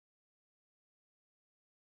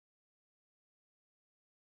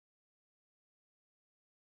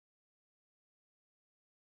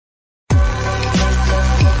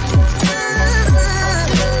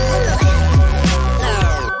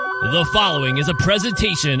The following is a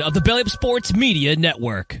presentation of the Belly Up Sports Media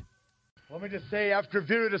Network. Let me just say, after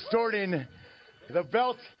View distorting the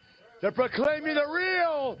belt, they're proclaiming the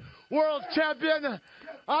real world champion.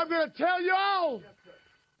 I'm going to tell you all,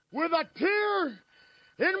 with a tear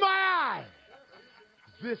in my eye,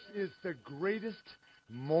 this is the greatest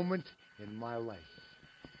moment in my life.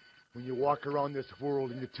 When you walk around this world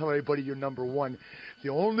and you tell everybody you're number one, the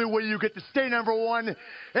only way you get to stay number one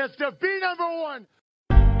is to be number one.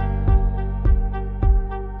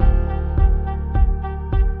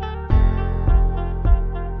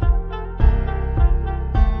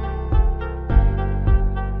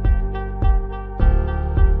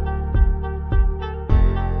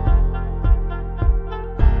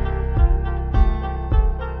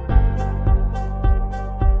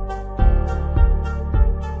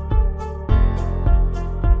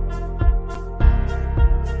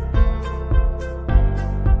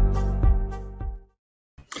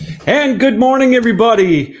 And good morning,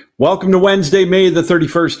 everybody. Welcome to Wednesday, May the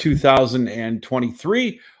 31st,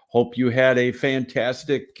 2023. Hope you had a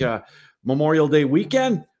fantastic Memorial Day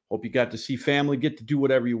weekend. Hope you got to see family, get to do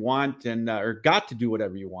whatever you want, or got to do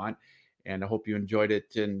whatever you want. And I hope you enjoyed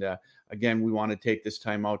it. And again, we want to take this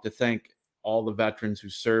time out to thank all the veterans who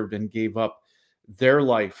served and gave up their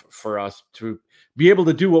life for us to be able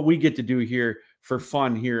to do what we get to do here for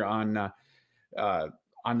fun here on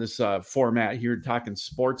this format here, talking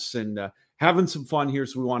sports and having some fun here.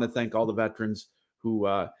 So we want to thank all the veterans who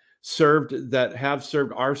served, that have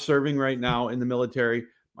served, are serving right now in the military.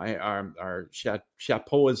 Our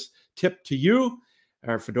chapeau is tipped to you,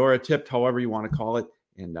 our fedora tipped, however you want to call it.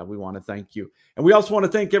 And we want to thank you. And we also want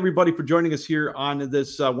to thank everybody for joining us here on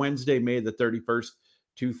this Wednesday, May the 31st,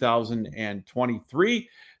 2023.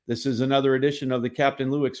 This is another edition of the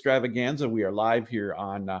Captain Lou Extravaganza. We are live here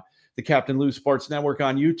on the Captain Lou Sports Network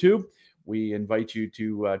on YouTube. We invite you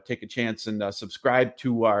to take a chance and subscribe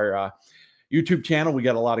to our YouTube channel. We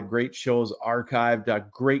got a lot of great shows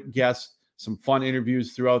archived, great guests, some fun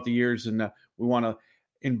interviews throughout the years. And we want to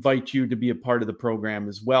invite you to be a part of the program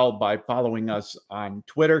as well by following us on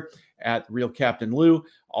Twitter at Real Captain Lou.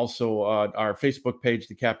 Also our Facebook page,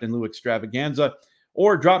 the Captain Lou Extravaganza,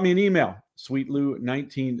 or drop me an email,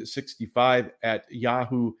 sweetlou1965 at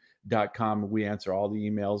yahoo.com. We answer all the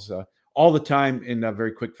emails all the time in a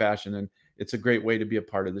very quick fashion, and it's a great way to be a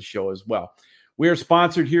part of the show as well. We are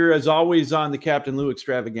sponsored here, as always, on the Captain Lou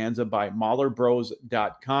Extravaganza by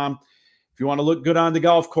MahlerBros.com. If you want to look good on the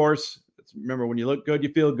golf course, remember, when you look good,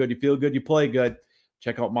 you feel good. You feel good, you play good.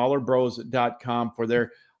 Check out MahlerBros.com for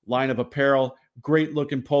their line of apparel.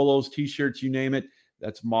 Great-looking polos, T-shirts, you name it.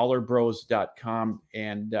 That's MahlerBros.com.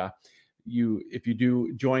 And if you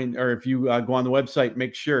do join, or if you go on the website,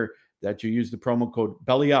 make sure that you use the promo code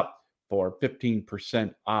BELLYUP for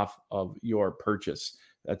 15% off of your purchase.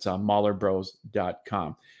 That's on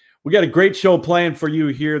MahlerBros.com. We got a great show planned for you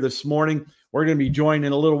here this morning. We're going to be joined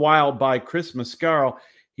in a little while by Chris Mascaro.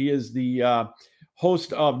 He is the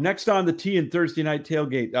host of Next on the Tee and Thursday Night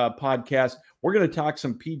Tailgate podcast. We're going to talk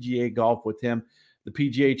some PGA golf with him. The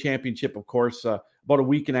PGA Championship, of course, about a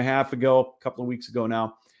week and a half ago, a couple of weeks ago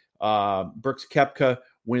now, Brooks Koepka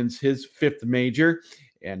wins his fifth major,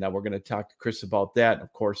 and we're going to talk to Chris about that.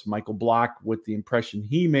 Of course, Michael Block with the impression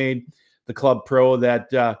he made, the club pro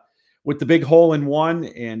that with the big hole-in-one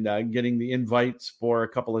and getting the invites for a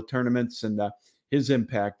couple of tournaments and his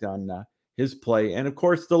impact on his play. And, of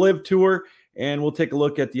course, the Live Tour, and we'll take a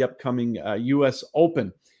look at the upcoming U.S.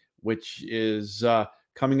 Open, which is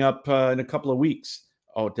coming up in a couple of weeks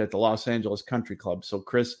out at the Los Angeles Country Club. So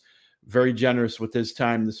Chris, very generous with his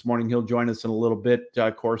time this morning. He'll join us in a little bit.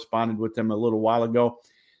 Corresponded with him a little while ago.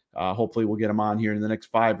 Hopefully we'll get him on here in the next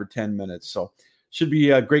 5 or 10 minutes. So should be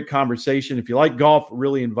a great conversation. If you like golf,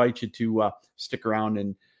 really invite you to stick around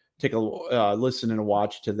and take a listen and a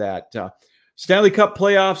watch to that. Stanley Cup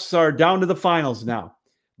playoffs are down to the finals now.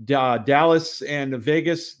 Dallas and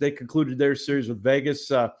Vegas, they concluded their series with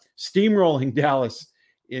Vegas, steamrolling Dallas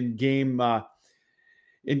in game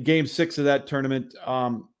 6 of that tournament.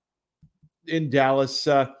 In Dallas,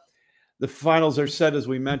 the finals are set, as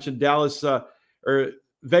we mentioned.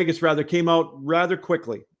 Vegas came out rather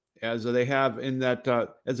quickly, as they have in that,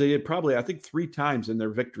 as they did probably, I think, 3 times in their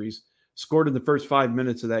victories, scored in the first 5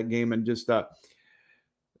 minutes of that game, and just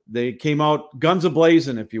they came out guns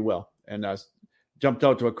a-blazing, if you will, and jumped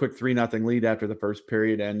out to a quick 3-0 lead after the first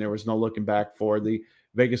period, and there was no looking back for the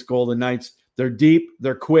Vegas Golden Knights. They're deep,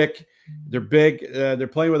 they're quick, they're big, they're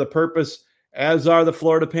playing with a purpose, as are the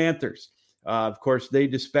Florida Panthers. Of course, they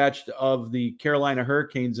dispatched of the Carolina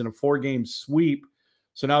Hurricanes in a 4-game sweep.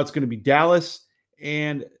 So now it's going to be Dallas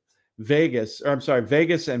and Vegas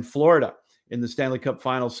and Florida in the Stanley Cup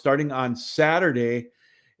Finals starting on Saturday.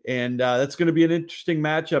 And that's going to be an interesting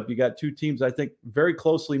matchup. You got two teams, I think, very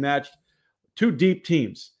closely matched, two deep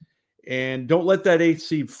teams. And don't let that 8th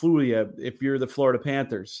seed fool you if you're the Florida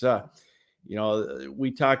Panthers.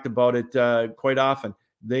 We talked about it quite often.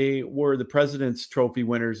 They were the President's Trophy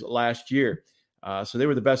winners last year. So they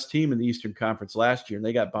were the best team in the Eastern Conference last year, and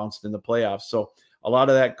they got bounced in the playoffs. So a lot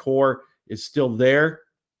of that core is still there,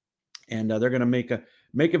 and they're going to make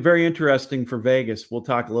it very interesting for Vegas. We'll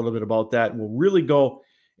talk a little bit about that, and we'll really go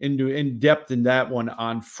in depth in that one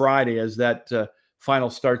on Friday as that final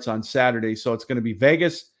starts on Saturday. So it's going to be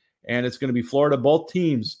Vegas, and it's going to be Florida. Both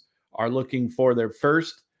teams are looking for their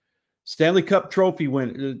first Stanley Cup trophy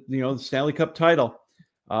win, the Stanley Cup title.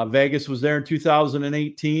 Vegas was there in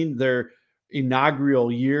 2018, their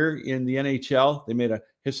inaugural year in the NHL. They made a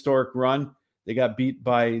historic run. They got beat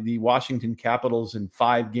by the Washington Capitals in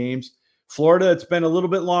 5 games. Florida, it's been a little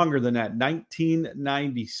bit longer than that.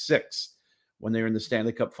 1996, when they were in the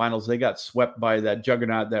Stanley Cup Finals, they got swept by that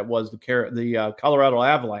juggernaut that was the Colorado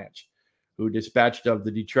Avalanche, who dispatched of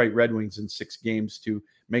the Detroit Red Wings in 6 games to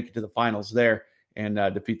make it to the finals there and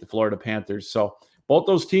defeat the Florida Panthers. So both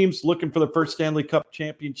those teams looking for the first Stanley Cup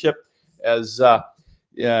championship, as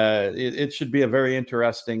it should be a very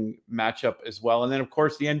interesting matchup as well. And then, of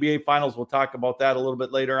course, the NBA Finals, we'll talk about that a little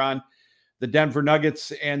bit later on. The Denver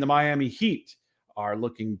Nuggets and the Miami Heat are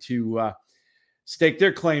looking to stake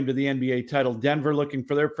their claim to the NBA title. Denver looking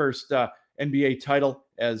for their first NBA title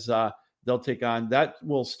as they'll take on. That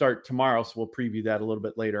will start tomorrow, so we'll preview that a little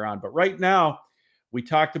bit later on. But right now, we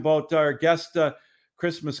talked about our guest,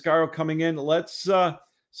 Chris Mascaro, coming in. Let's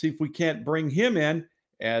see if we can't bring him in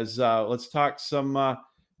as let's talk some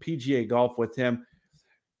PGA golf with him.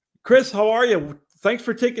 Chris, how are you? Thanks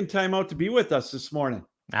for taking time out to be with us this morning.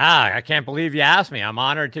 I can't believe you asked me. I'm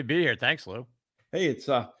honored to be here. Thanks, Lou. Hey, it's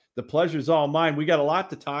the pleasure's all mine. We got a lot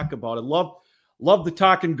to talk about. I love the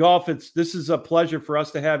talking golf. This is a pleasure for us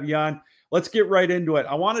to have you on. Let's get right into it.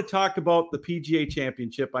 I want to talk about the PGA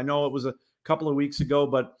Championship. I know it was a couple of weeks ago,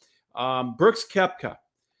 but Brooks Koepka,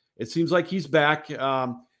 it seems like he's back.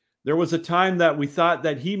 There was a time that we thought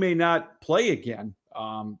that he may not play again.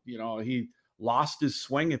 He lost his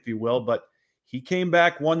swing, if you will, but he came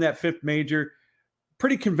back, won that 5th major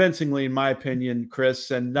pretty convincingly, in my opinion, Chris.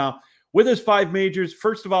 And now with his 5 majors,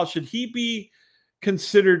 first of all, should he be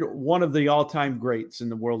considered one of the all-time greats in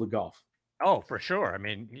the world of golf? Oh, for sure. I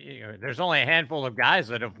mean, there's only a handful of guys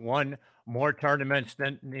that have won more tournaments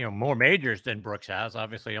than, more majors than Brooks has.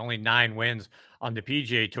 Obviously, only 9 wins on the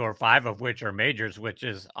PGA Tour, 5 of which are majors, which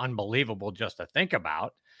is unbelievable just to think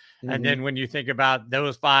about. Mm-hmm. And then when you think about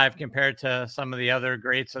those 5 compared to some of the other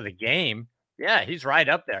greats of the game, yeah, he's right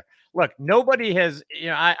up there. Look, nobody has,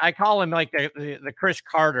 I call him like the Chris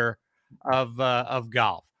Carter of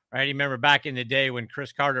golf, right? You remember back in the day when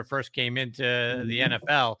Chris Carter first came into the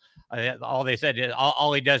NFL, all they said is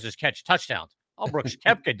all he does is catch touchdowns. All Brooks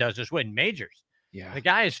Koepka does is win majors. Yeah, the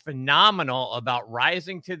guy is phenomenal about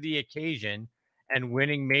rising to the occasion and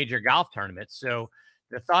winning major golf tournaments. So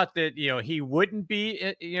the thought that he wouldn't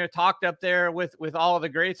be talked up there with all of the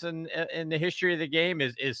greats in the history of the game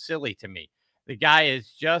is silly to me. The guy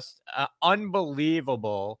is just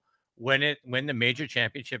unbelievable when the major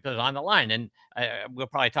championship is on the line. And we'll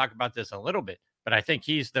probably talk about this a little bit, but I think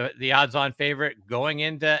he's the odds-on favorite going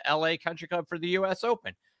into LA Country Club for the U.S.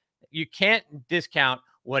 Open. You can't discount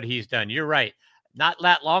what he's done. You're right. Not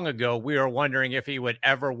that long ago, we were wondering if he would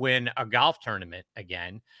ever win a golf tournament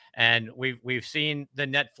again. And we've seen the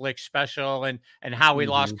Netflix special and how he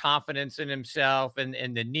lost confidence in himself and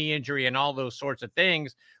the knee injury and all those sorts of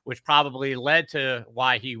things, which probably led to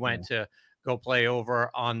why he went to go play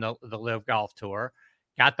over on the Live Golf Tour,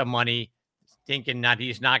 got the money thinking that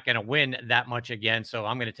he's not going to win that much again. So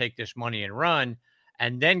I'm going to take this money and run,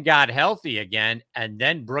 and then got healthy again. And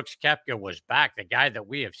then Brooks Koepka was back, the guy that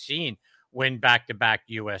we have seen win back-to-back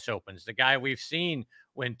U.S. Opens, the guy we've seen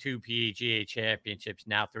win 2 PGA championships,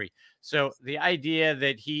 now 3. So the idea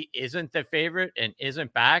that he isn't the favorite and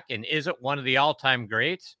isn't back and isn't one of the all-time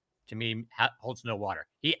greats, to me, holds no water.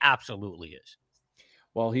 He absolutely is.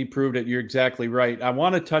 Well, he proved it. You're exactly right. I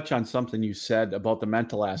want to touch on something you said about the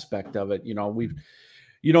mental aspect of it.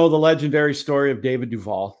 The legendary story of David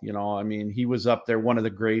Duval. He was up there, one of the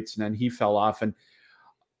greats, and then he fell off. And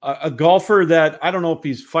a golfer that I don't know if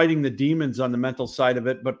he's fighting the demons on the mental side of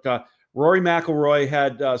it, but Rory McIlroy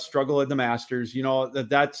had struggled at the Masters.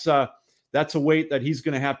 That's a weight that he's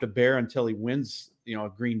going to have to bear until he wins, a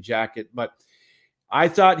green jacket. But I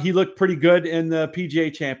thought he looked pretty good in the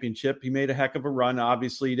PGA Championship. He made a heck of a run.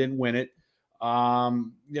 Obviously, he didn't win it.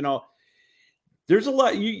 there's a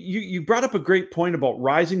lot. You brought up a great point about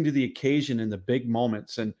rising to the occasion in the big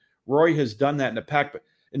moments, and Rory has done that in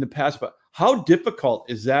the past. But how difficult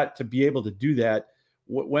is that to be able to do that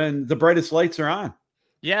when the brightest lights are on?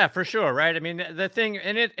 Yeah, for sure, right? I mean, the thing,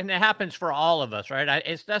 and it happens for all of us, right?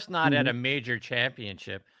 That's not at Mhm. a major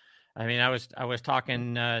championship. I mean, I was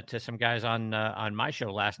talking to some guys on my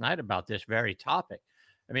show last night about this very topic.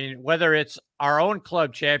 I mean, whether it's our own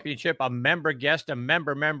club championship, a member guest, a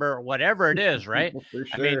member, whatever it is, right? For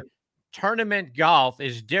I mean, sure. tournament golf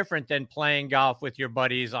is different than playing golf with your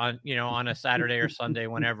buddies on, on a Saturday or Sunday,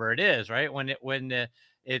 whenever it is, right?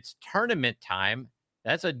 It's tournament time,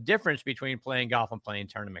 that's a difference between playing golf and playing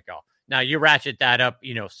tournament golf. Now you ratchet that up,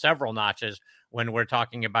 several notches when we're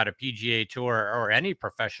talking about a PGA Tour or any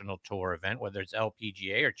professional tour event, whether it's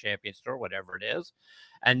LPGA or Champions Tour, whatever it is.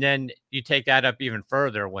 And then you take that up even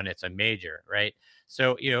further when it's a major, right?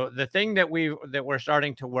 So, the thing that we're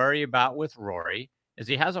starting to worry about with Rory is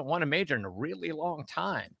he hasn't won a major in a really long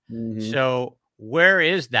time. Mhm. So where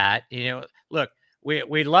is that? Look,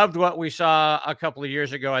 we loved what we saw a couple of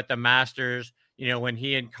years ago at the Masters, when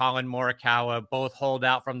he and Colin Morikawa both hold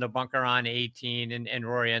out from the bunker on 18 and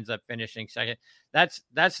Rory ends up finishing second.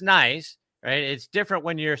 That's nice, right? It's different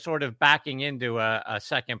when you're sort of backing into a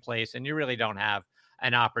second place and you really don't have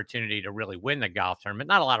an opportunity to really win the golf tournament.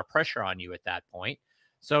 Not a lot of pressure on you at that point.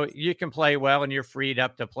 So you can play well and you're freed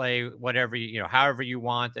up to play whatever, however you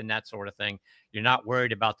want and that sort of thing. You're not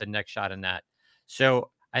worried about the next shot in that. So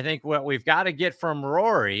I think what we've got to get from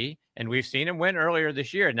Rory, and we've seen him win earlier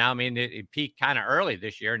this year. Now, I mean, it peaked kind of early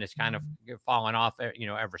this year and it's kind of fallen off,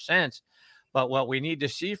 ever since. But what we need to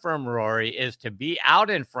see from Rory is to be out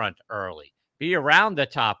in front early, be around the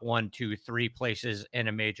top 1, 2, 3 places in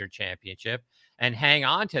a major championship and hang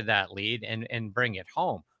on to that lead and bring it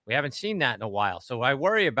home. We haven't seen that in a while. So I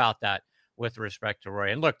worry about that with respect to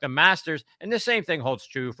Rory. And look, the Masters, and the same thing holds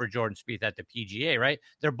true for Jordan Spieth at the PGA, right?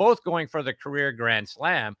 They're both going for the career Grand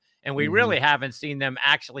Slam, and we really haven't seen them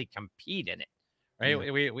actually compete in it, right?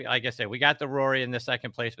 Yeah. We like I said, we got the Rory in the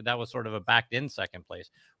second place, but that was sort of a backed-in second place.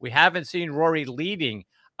 We haven't seen Rory leading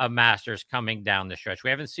a Masters coming down the stretch. We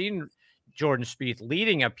haven't seen Jordan Spieth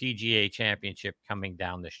leading a PGA championship coming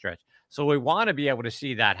down the stretch. So we want to be able to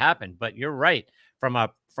see that happen. But you're right. From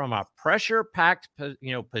a pressure-packed,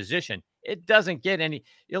 position, it doesn't get any.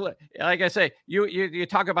 Like I say, you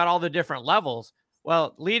talk about all the different levels.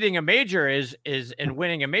 Well, leading a major and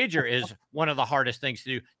winning a major is one of the hardest things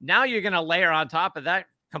to do. Now you're going to layer on top of that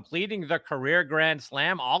completing the career Grand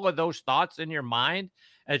Slam, all of those thoughts in your mind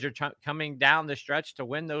as you're coming down the stretch to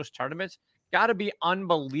win those tournaments. Got to be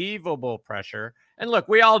unbelievable pressure. And look,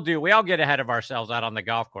 we all get ahead of ourselves out on the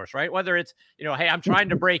golf course, right? Whether it's, hey, I'm trying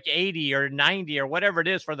to break 80 or 90 or whatever it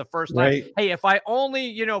is for the first time. Right. Hey, if I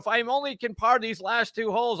only can par these last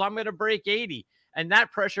 2 holes, I'm going to break 80. And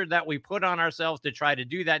that pressure that we put on ourselves to try to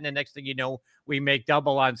do that. And the next thing you know, we make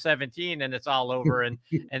double on 17 and it's all over and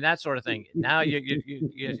that sort of thing. Now you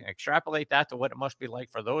extrapolate that to what it must be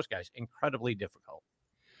like for those guys. Incredibly difficult.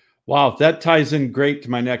 Wow, that ties in great to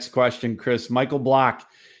my next question, Chris. Michael Block,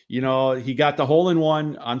 he got the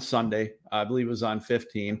hole-in-one on Sunday. I believe it was on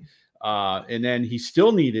 15. And then he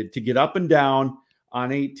still needed to get up and down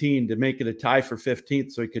on 18 to make it a tie for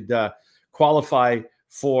 15th so he could qualify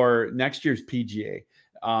for next year's PGA.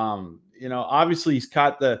 Obviously he's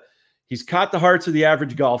caught the hearts of the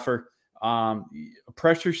average golfer. A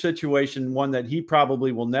pressure situation, one that he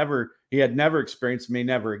probably had never experienced, may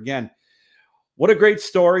never again. What a great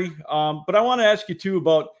story. But I want to ask you too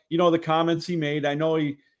about, the comments he made. I know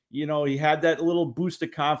he had that little boost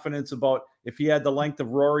of confidence about if he had the length of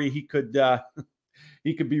Rory, he could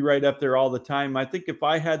be right up there all the time. I think if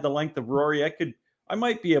I had the length of Rory, I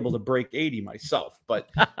might be able to break 80 myself, but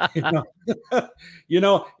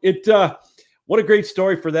what a great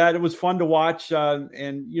story for that. It was fun to watch.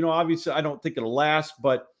 And obviously I don't think it'll last,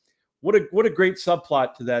 but what a great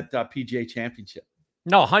subplot to that PGA championship.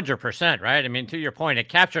 No, 100%, right? I mean, to your point, it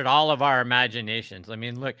captured all of our imaginations. I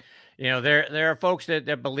mean, look, there are folks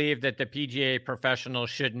that believe that the PGA professionals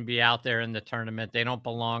shouldn't be out there in the tournament. They don't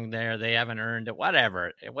belong there. They haven't earned it,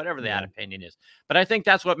 whatever that opinion is. But I think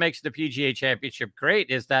that's what makes the PGA Championship great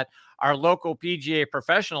is that our local PGA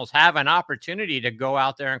professionals have an opportunity to go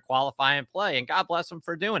out there and qualify and play, and God bless them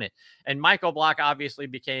for doing it. And Michael Block obviously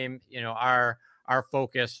became, our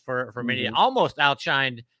focus for many, almost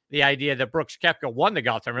outshined the idea that Brooks Koepka won the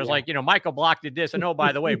golf tournament. It was like, Michael Block did this. And oh,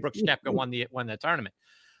 by the way, Brooks Koepka won the tournament.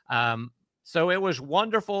 So it was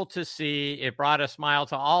wonderful to see. It brought a smile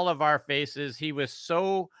to all of our faces. He was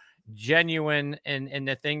so genuine in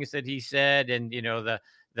the things that he said and,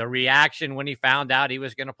 the reaction when he found out he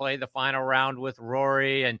was going to play the final round with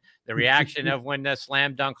Rory, and the reaction of when the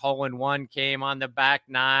slam dunk hole-in-one came on the back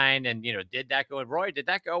nine, and, did that go in? Rory, did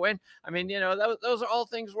that go in? I mean, those are all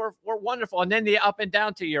things were wonderful. And then the up and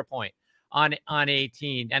down, to your point, on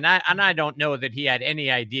 18. And I don't know that he had any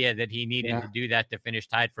idea that he needed to do that to finish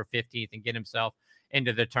tied for 15th and get himself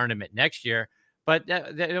into the tournament next year. But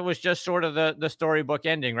it was just sort of the storybook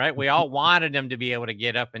ending, right? We all wanted him to be able to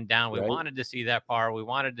get up and down. We wanted to see that par. We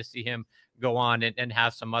wanted to see him go on and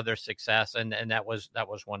have some other success. And that was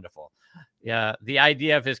wonderful. Yeah. The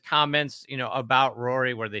idea of his comments, about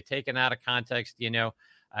Rory, were they taken out of context?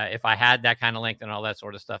 If I had that kind of length and all that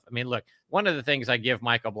sort of stuff. I mean, look, one of the things I give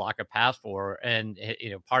Michael Block a pass for, and,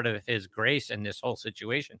 part of his grace in this whole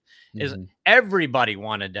situation is everybody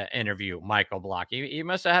wanted to interview Michael Block. He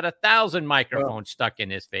must have had 1,000 microphones stuck in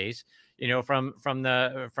his face, from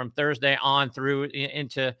Thursday on through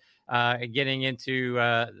into getting into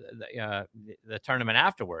the tournament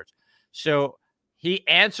afterwards. So he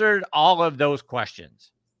answered all of those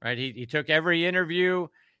questions, right? He took every interview.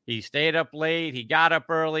 He stayed up late. He got up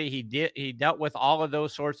early. He dealt with all of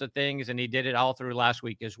those sorts of things, and he did it all through last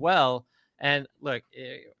week as well. And look,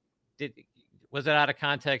 was it out of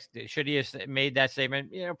context? Should he have made that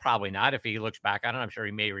statement? Probably not. If he looks back on it, I'm sure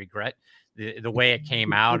he may regret the way it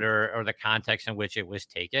came out or the context in which it was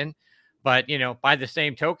taken. But, by the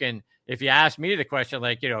same token, if you ask me the question,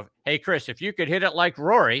 like, hey, Chris, if you could hit it like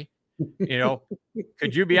Rory,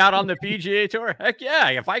 could you be out on the PGA Tour? Heck yeah.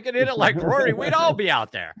 If I could hit it like Rory, we'd all be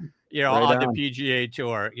out there, on the PGA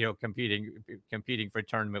Tour, competing for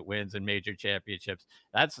tournament wins and major championships.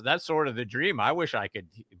 That's sort of the dream. I wish I could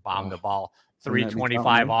bomb the ball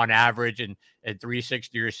 325 on average and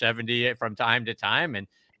 360 or 70 from time to time and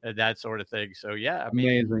that sort of thing. So, yeah, I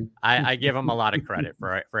mean, amazing. I give him a lot of credit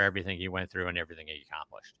for everything he went through and everything he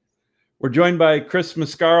accomplished. We're joined by Chris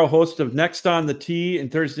Mascaro, host of Next on the Tee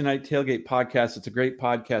and Thursday Night Tailgate podcast. It's a great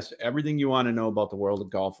podcast. Everything you want to know about the world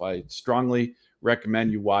of golf. I strongly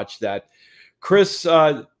recommend you watch that. Chris,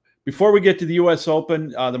 before we get to the U.S. Open,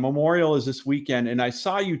 the Memorial is this weekend, and I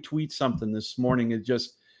saw you tweet something this morning. It's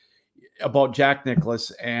just about Jack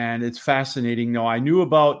Nicklaus, and it's fascinating. Now, I knew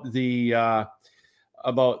about the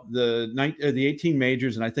 18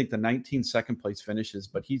 majors, and I think the 19 second place finishes,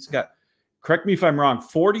 but he's got, correct me if I'm wrong,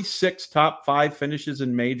 46 top 5 finishes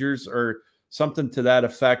in majors or something to that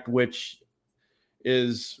effect, which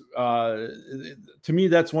is, to me,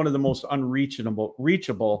 that's one of the most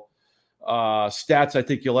reachable stats I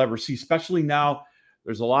think you'll ever see, especially now.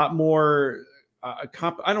 There's a lot more, I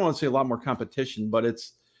don't want to say a lot more competition, but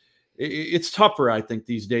it's tougher, I think,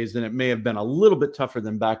 these days than it may have been, a little bit tougher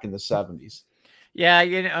than back in the 70s. Yeah,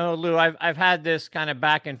 Lou, I've had this kind of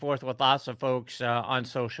back and forth with lots of folks on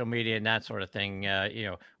social media and that sort of thing.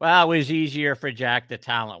 It was easier for Jack. The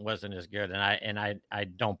talent wasn't as good, and I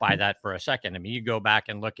don't buy that for a second. I mean, you go back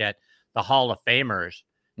and look at the Hall of Famers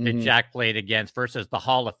that Jack played against versus the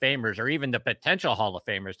Hall of Famers, or even the potential Hall of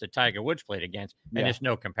Famers that Tiger Woods played against, and there's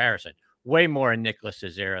no comparison. Way more in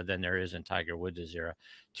Nicklaus's era than there is in Tiger Woods' era.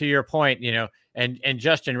 To your point, and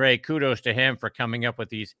Justin Ray, kudos to him for coming up with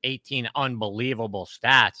these 18 unbelievable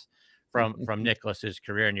stats from Nicklaus's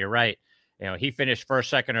career. And you're right. He finished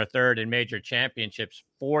first, second, or third in major championships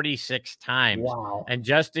 46 times. Wow. And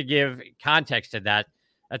just to give context to that,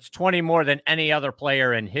 that's 20 more than any other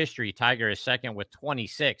player in history. Tiger is second with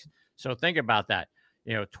 26. So think about that.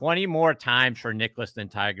 20 more times for Nicklaus than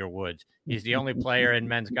Tiger Woods. He's the only player in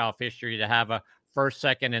men's golf history to have a first,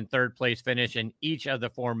 second, and third place finish in each of the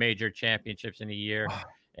 4 major championships in a year.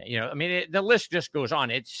 The list just goes on.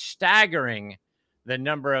 It's staggering the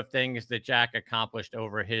number of things that Jack accomplished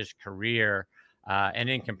over his career. And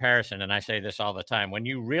in comparison, and I say this all the time, when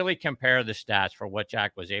you really compare the stats for what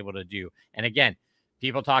Jack was able to do, and again,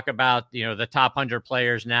 people talk about, the top 100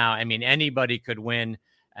 players now. I mean, anybody could win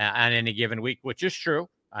on any given week, which is true.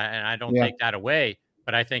 And I don't take that away.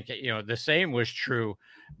 But I think, the same was true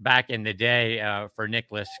back in the day for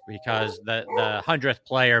Nicklaus, because the 100th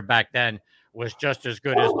player back then was just as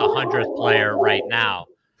good as the 100th player right now.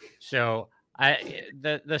 So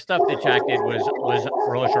the stuff that Jack did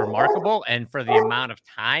was remarkable. And for the amount of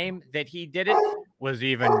time that he did it was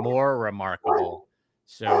even more remarkable.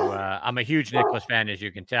 So I'm a huge Nicklaus fan, as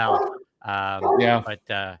you can tell. But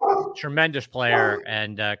tremendous player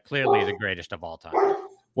and clearly the greatest of all time.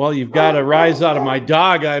 Well, you've got a rise out of my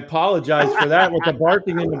dog. I apologize for that with the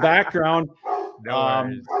barking in the background.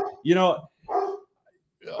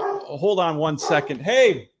 Hold on one second.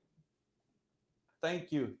 Hey,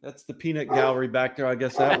 thank you. That's the peanut gallery back there. I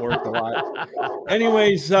guess that worked a lot.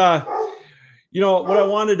 Anyways, what I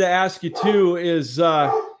wanted to ask you too is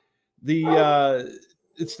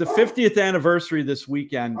it's the 50th anniversary this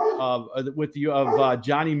weekend of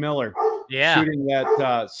Johnny Miller shooting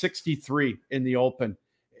at 63 in the Open.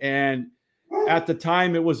 And at the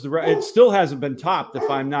time it still hasn't been topped, if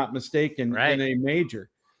I'm not mistaken, in a major.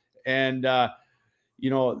 And,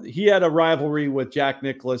 he had a rivalry with Jack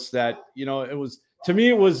Nicklaus that, to me,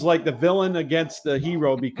 it was like the villain against the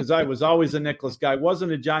hero, because I was always a Nicklaus guy,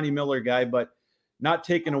 wasn't a Johnny Miller guy, but not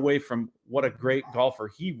taken away from what a great golfer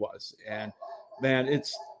he was. And man,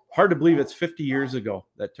 it's hard to believe it's 50 years ago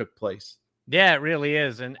that took place. Yeah, it really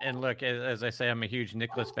is. And look, as I say, I'm a huge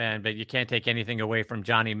Nicklaus fan, but you can't take anything away from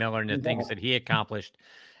Johnny Miller and the things that he accomplished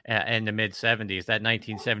in the mid 70s. That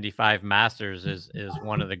 1975 Masters is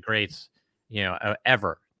one of the greats,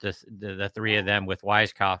 ever. The three of them with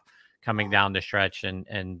Weiskopf coming down the stretch and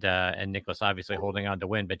Nicklaus obviously holding on to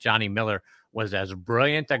win. But Johnny Miller was as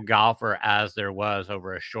brilliant a golfer as there was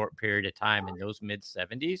over a short period of time in those mid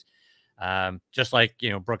 70s. Just like,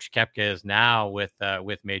 Brooks Koepka is now with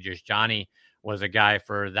majors. Johnny was a guy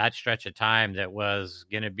for that stretch of time that was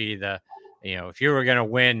going to be if you were going to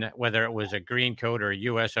win, whether it was a green coat or a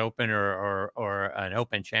U.S. Open or an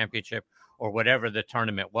Open Championship or whatever the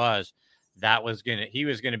tournament was, he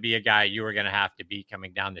was going to be a guy you were going to have to beat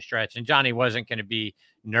coming down the stretch. And Johnny wasn't going to be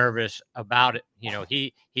nervous about it.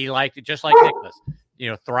 He liked it just like Nicklaus,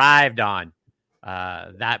 thrived on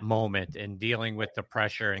that moment and dealing with the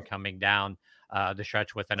pressure and coming down the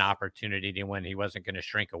stretch with an opportunity to win. He wasn't going to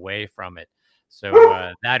shrink away from it.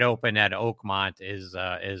 So that Open at Oakmont is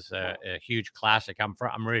a huge classic.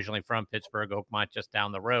 I'm originally from Pittsburgh, Oakmont, just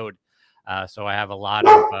down the road. So I have a lot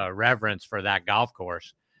of reverence for that golf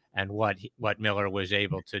course and what Miller was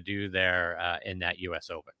able to do there in that U.S.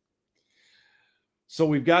 Open. So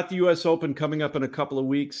we've got the U.S. Open coming up in a couple of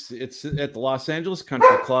weeks. It's at the Los Angeles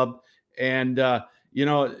Country Club. And,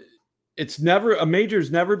 it's a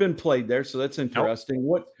major's never been played there. So that's interesting.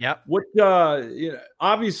 Nope.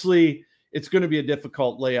 Obviously it's going to be a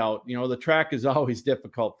difficult layout. The track is always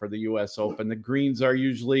difficult for the U.S. Open. The greens are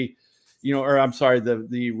usually,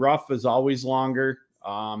 the rough is always longer.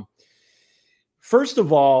 First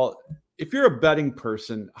of all, if you're a betting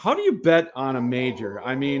person, how do you bet on a major?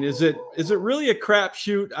 I mean, is it really a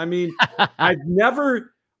crapshoot? I mean, I've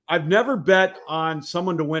never bet on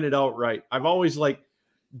someone to win it outright. I've always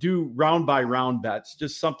do round by round bets,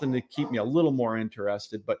 just something to keep me a little more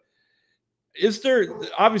interested. But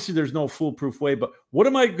obviously there's no foolproof way, but what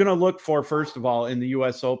am I going to look for, first of all, in the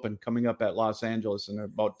U.S. Open coming up at Los Angeles in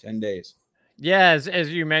about 10 days? Yeah,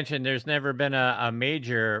 as you mentioned, there's never been a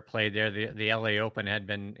major played there. The LA Open had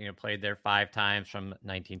been played there 5 times from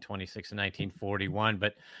 1926 to 1941,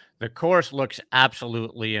 but the course looks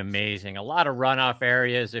absolutely amazing. A lot of runoff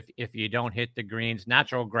areas if you don't hit the greens,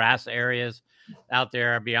 natural grass areas out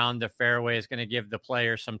there beyond the fairway is going to give the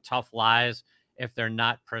players some tough lies if they're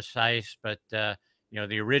not precise. But the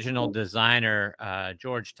original designer,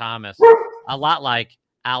 George Thomas, a lot like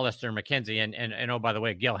Alister McKenzie, and oh, by the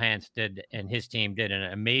way, Gil Hanse and his team did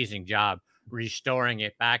an amazing job restoring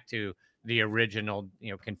it back to the original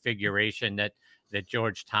configuration that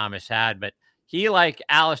George Thomas had. But he, like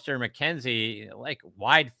Alister McKenzie, like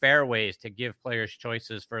wide fairways to give players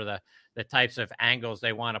choices for the types of angles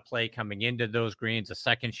they want to play coming into those greens, a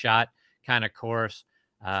second shot kind of course.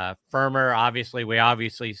 Firmer, obviously, we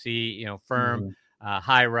see firm.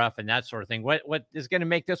 High rough and that sort of thing. What is going to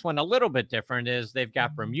make this one a little bit different is they've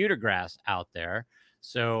got Bermuda grass out there.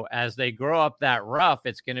 So as they grow up that rough,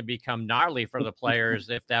 it's going to become gnarly for the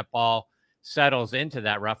players if that ball settles into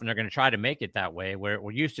that rough, and they're going to try to make it that way.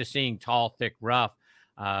 We're used to seeing tall, thick rough,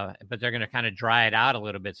 but they're going to kind of dry it out a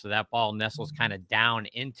little bit so that ball nestles kind of down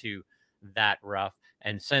into that rough.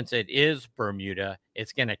 And since it is Bermuda,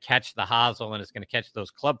 it's going to catch the hosel and it's going to catch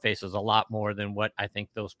those club faces a lot more than what I think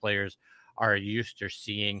those players are used to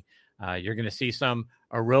seeing. You're going to see some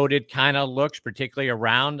eroded kind of looks, particularly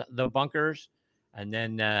around the bunkers. And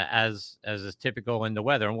then as is typical in the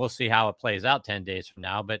weather, and we'll see how it plays out 10 days from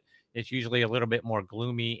now, but it's usually a little bit more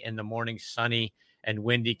gloomy in the morning, sunny and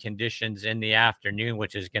windy conditions in the afternoon,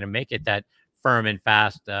 which is going to make it that firm and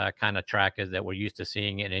fast kind of track that we're used to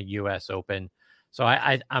seeing in a U.S. Open. So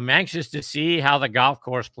I'm anxious to see how the golf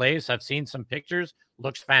course plays. I've seen some pictures,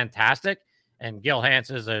 looks fantastic. And Gil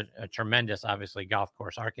Hanse is a tremendous, obviously, golf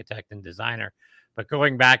course architect and designer. But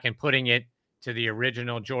going back and putting it to the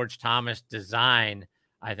original George Thomas design,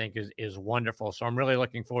 I think is wonderful. So I'm really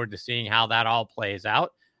looking forward to seeing how that all plays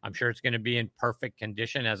out. I'm sure it's going to be in perfect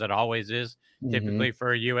condition, as it always is, typically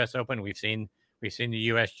for a U.S. Open. We've seen the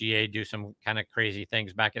USGA do some kind of crazy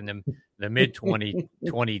things back in the mid 20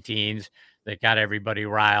 teens that got everybody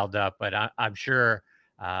riled up. But I'm sure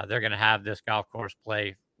they're going to have this golf course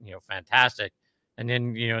play fantastic. And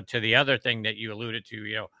then, to the other thing that you alluded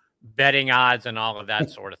to, betting odds and all of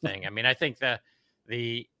that sort of thing. I mean, I think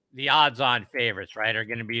the odds-on favorites, right, are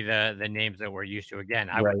going to be the names that we're used to. Again,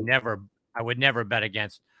 I would never bet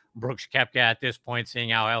against Brooks Koepka at this point,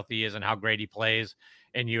 seeing how healthy he is and how great he plays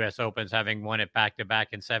in U.S. Opens, having won it back-to-back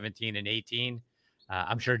in 17 and 18.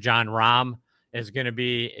 I'm sure John Rahm is going to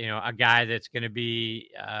be, a guy that's going to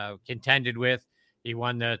be contended with. He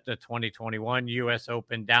won the 2021 U.S.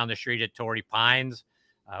 Open down the street at Torrey Pines,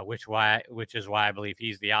 which is why I believe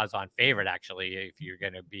he's the odds-on favorite, actually, if you're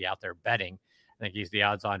going to be out there betting. I think he's the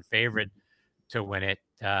odds-on favorite to win it.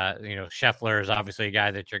 Scheffler is obviously a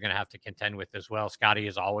guy that you're going to have to contend with as well. Scotty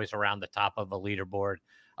is always around the top of a leaderboard.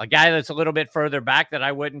 A guy that's a little bit further back that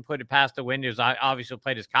I wouldn't put it past the wind, who's obviously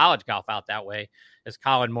played his college golf out that way, is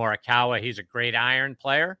Colin Morikawa. He's a great iron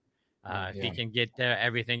player. If he can get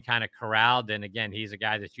everything kind of corralled, and again, he's a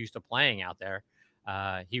guy that's used to playing out there.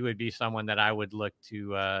 He would be someone that I would look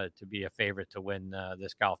to be a favorite to win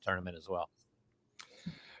this golf tournament as well.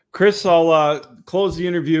 Chris, I'll close the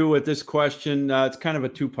interview with this question. It's kind of a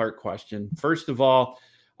two-part question. First of all,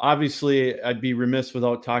 obviously, I'd be remiss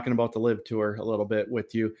without talking about the LIV Tour a little bit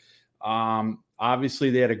with you. Obviously,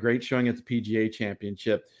 they had a great showing at the PGA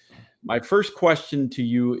Championship. My first question to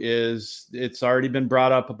you is, it's already been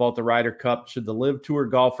brought up about the Ryder Cup. Should the LIV Tour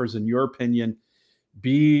golfers, in your opinion,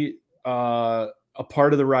 be a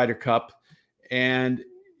part of the Ryder Cup? And,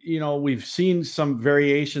 we've seen some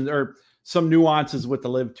variations or some nuances with the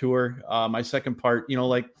LIV Tour. My second part,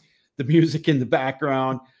 like the music in the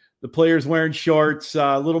background, the players wearing shorts,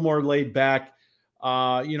 a little more laid back,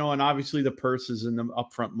 and obviously the purses and the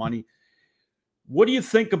upfront money. What do you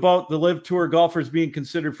think about the LIV Tour golfers being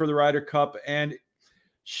considered for the Ryder Cup? And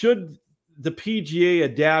should the PGA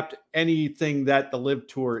adapt anything that the LIV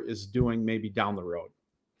Tour is doing maybe down the road?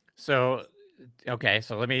 So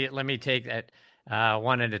let me take that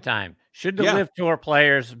one at a time. Should the LIV Tour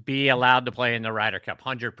players be allowed to play in the Ryder Cup?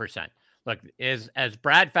 100%. Look, as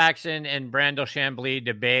Brad Faxon and Brandel Chambly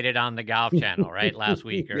debated on the Golf Channel, right, last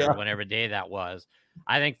week or whenever day that was,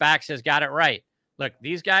 I think Fax has got it right. Look,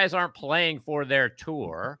 these guys aren't playing for their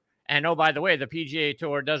tour. And, oh, by the way, the PGA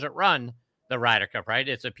Tour doesn't run the Ryder Cup, right?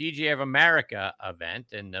 It's a PGA of America event,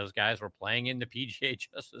 and those guys were playing in the PGA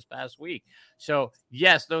just this past week. So,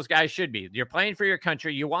 yes, those guys should be. You're playing for your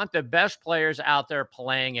country. You want the best players out there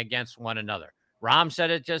playing against one another. Rahm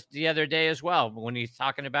said it just the other day as well when he's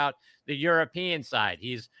talking about the European side.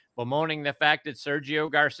 He's bemoaning the fact that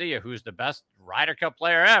Sergio Garcia, who's the best Ryder Cup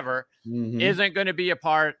player ever, isn't going to be a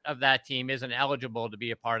part of that team, isn't eligible to be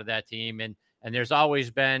a part of that team. And there's always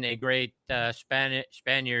been a great Spanish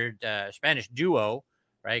duo,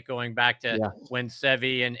 right, going back to when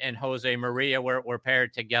Seve and Jose Maria were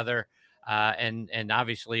paired together. And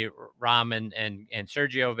obviously Rahm and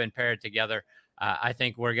Sergio have been paired together. I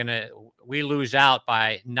think we lose out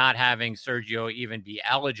by not having Sergio even be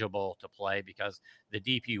eligible to play because the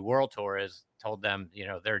DP World Tour has told them,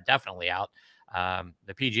 they're definitely out.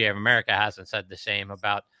 The PGA of America hasn't said the same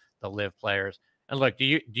about the LIV players. And look,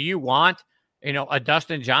 do you want, a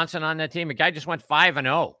Dustin Johnson on that team? A guy just went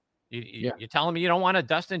 5-0. You're telling me you don't want a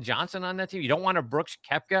Dustin Johnson on that team? You don't want a Brooks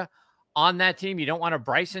Koepka on that team? You don't want a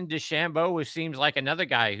Bryson DeChambeau, who seems like another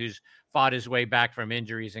guy who's fought his way back from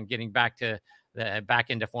injuries and getting back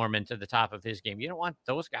into form, into the top of his game? You don't want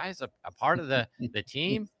those guys a part of the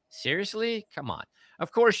team? Seriously? Come on.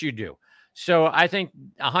 Of course you do. So I think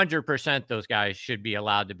 100% those guys should be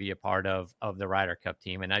allowed to be a part of the Ryder Cup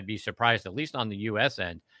team. And I'd be surprised, at least on the U.S.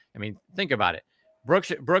 end. I mean, think about it.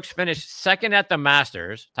 Brooks finished second at the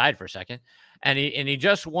Masters, tied for second, and he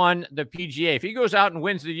just won the PGA. If he goes out and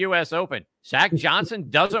wins the U.S. Open, Zach Johnson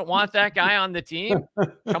doesn't want that guy on the team?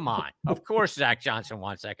 Come on. Of course Zach Johnson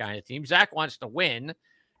wants that guy on the team. Zach wants to win.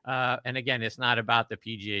 And again, it's not about the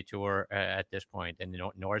PGA Tour at this point, and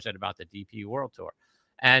nor is it about the DP World Tour.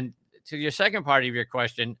 And to your second part of your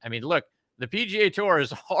question, I mean, look, the PGA Tour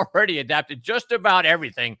has already adapted just about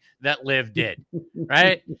everything that LIV did,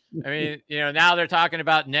 right? I mean, now they're talking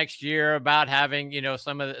about next year about having,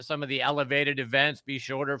 some of the elevated events be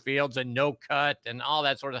shorter fields and no cut and all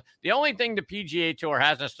that sort of. The only thing the PGA Tour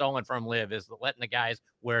hasn't stolen from LIV is letting the guys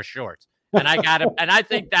wear shorts, and I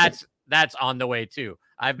think that's on the way too.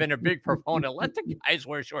 I've been a big proponent. Let the guys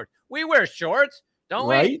wear shorts. We wear shorts. Don't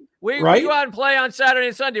we? We go out and play on Saturday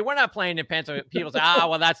and Sunday. We're not playing in pants. People say,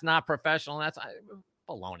 well, that's not professional. That's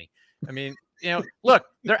baloney. I mean, look,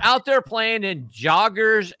 they're out there playing in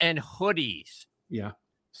joggers and hoodies. Yeah.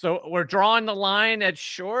 So we're drawing the line at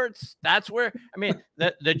shorts. That's where, I mean,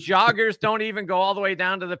 the joggers don't even go all the way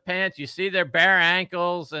down to the pants. You see their bare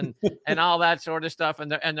ankles and all that sort of stuff,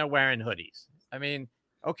 and they're wearing hoodies. I mean,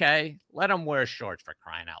 Okay, let them wear shorts, for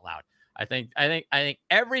crying out loud. I think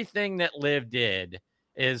everything that Liv did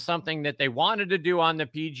is something that they wanted to do on the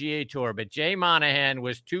PGA Tour, but Jay Monahan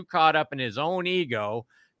was too caught up in his own ego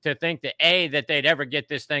to think that that they'd ever get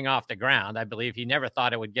this thing off the ground. I believe he never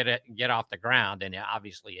thought it would get off the ground, and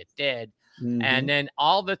obviously it did. Mm-hmm. And then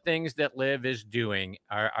all the things that Liv is doing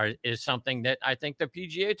is something that I think the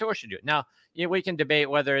PGA Tour should do. Now, we can debate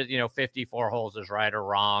whether 54 holes is right or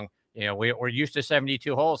wrong. We're used to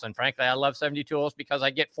 72 holes, and frankly, I love 72 holes because I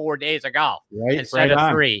get 4 days of golf instead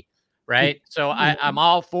of 3. Right. So I'm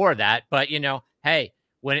all for that. But, hey,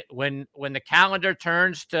 when the calendar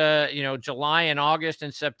turns to, July and August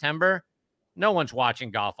and September, no one's watching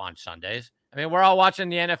golf on Sundays. I mean, we're all watching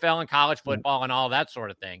the NFL and college football and all that sort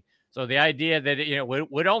of thing. So the idea that it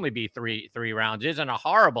would only be three rounds isn't a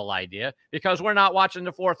horrible idea because we're not watching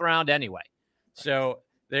the 4th round anyway. So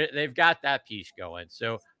they've got that piece going.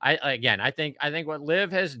 So I think what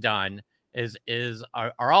Liv has done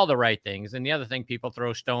are all the right things. And the other thing people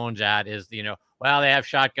throw stones at is, they have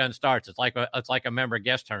shotgun starts. It's like a member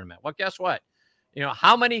guest tournament. Well, guess what?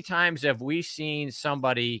 How many times have we seen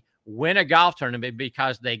somebody win a golf tournament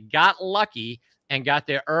because they got lucky and got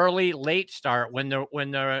their late start when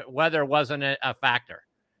the weather wasn't a factor,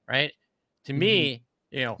 right? To me,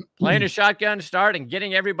 playing a shotgun start and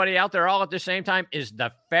getting everybody out there all at the same time is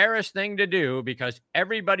the fairest thing to do because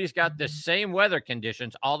everybody's got the same weather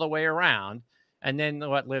conditions all the way around. And then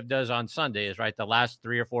what Liv does on Sunday is, the last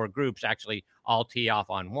 3 or 4 groups actually all tee off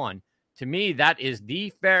on one. To me, that is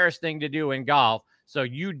the fairest thing to do in golf. So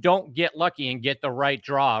you don't get lucky and get the right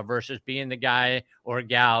draw versus being the guy or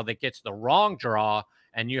gal that gets the wrong draw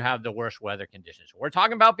and you have the worst weather conditions. We're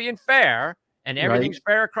talking about being fair and everything's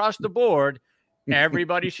fair across the board.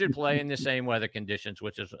 Everybody should play in the same weather conditions,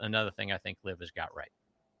 which is another thing I think Liv has got right.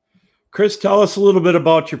 Chris, tell us a little bit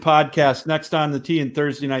about your podcast, Next on the Tee and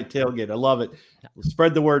Thursday Night Tailgate. I love it.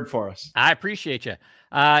 Spread the word for us. I appreciate you.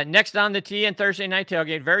 Next on the Tee and Thursday Night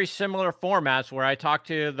Tailgate, very similar formats where I talk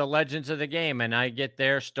to the legends of the game and I get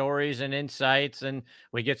their stories and insights, and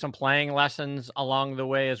we get some playing lessons along the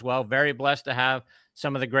way as well. Very blessed to have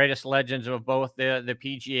some of the greatest legends of both the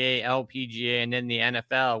PGA, LPGA, and then the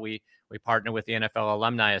NFL. We partner with the NFL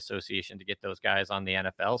Alumni Association to get those guys on the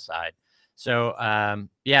NFL side. So,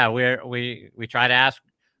 we try to ask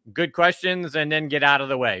good questions and then get out of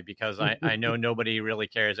the way because I know nobody really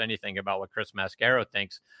cares anything about what Chris Mascaro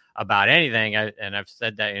thinks about anything. And I've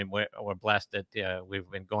said that, and we're blessed that we've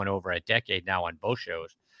been going over a decade now on both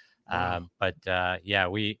shows. Wow.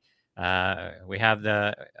 We have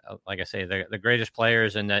like I say, the greatest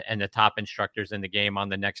players and the top instructors in the game on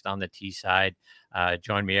the Next on the Tee side.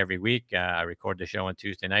 Join me every week. I record the show on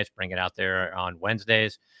Tuesday nights, bring it out there on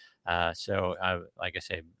Wednesdays. Like I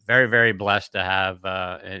say, very, very blessed to have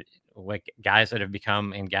guys that have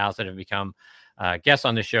become and gals that have become guests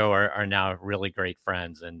on the show are now really great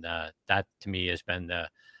friends. And that to me has been the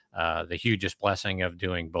hugest blessing of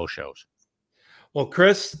doing both shows. Well,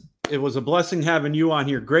 Chris, it was a blessing having you on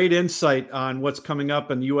here. Great insight on what's coming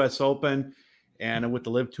up in the U.S. Open and with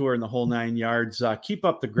the Live Tour and the whole 9 yards. Keep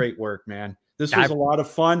up the great work, man. This was a lot of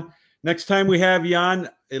fun. Next time we have you on,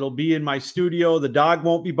 it'll be in my studio. The dog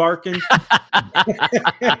won't be barking.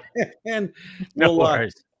 And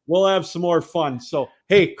we'll have some more fun. So,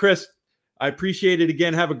 hey, Chris, I appreciate it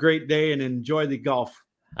again. Have a great day and enjoy the golf.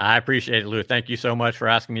 I appreciate it, Lou. Thank you so much for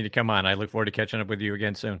asking me to come on. I look forward to catching up with you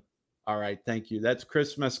again soon. All right. Thank you. That's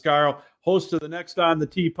Chris Mascaro, host of the Next on the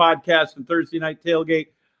Tee podcast and Thursday Night Tailgate.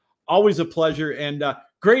 Always a pleasure and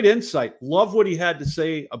great insight. Love what he had to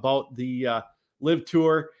say about the Live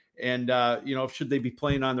Tour. And, should they be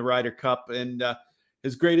playing on the Ryder Cup, and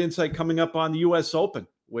his great insight coming up on the U.S. Open,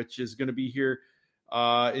 which is going to be here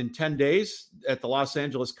in 10 days at the Los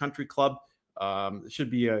Angeles Country Club. It should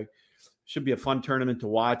be a fun tournament to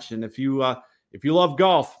watch. And if you love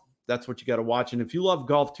golf, that's what you got to watch. And if you love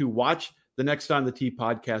golf too, watch the Next on the Tee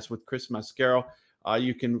podcast with Chris Mascaro.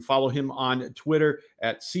 You can follow him on Twitter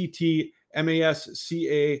at CTMASCARO,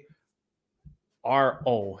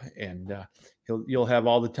 and you'll have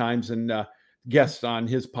all the times and guests on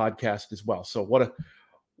his podcast as well. So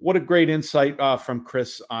what a great insight from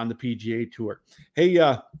Chris on the PGA Tour. Hey,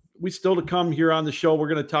 we still to come here on the show. We're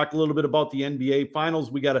going to talk a little bit about the NBA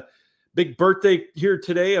Finals. We got a big birthday here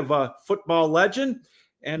today of a football legend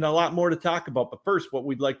and a lot more to talk about. But first, what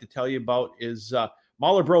we'd like to tell you about is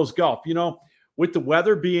Mahler Bros Golf. With the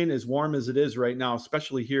weather being as warm as it is right now,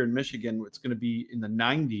 especially here in Michigan, it's going to be in the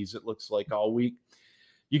 90s, it looks like, all week.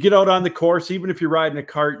 You get out on the course, even if you're riding a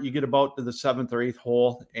cart, you get about to the 7th or 8th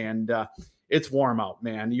hole, and it's warm out,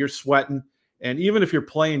 man. You're sweating. And even if you're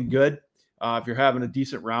playing good, if you're having a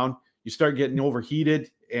decent round, you start getting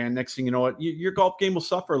overheated, and next thing you know, your golf game will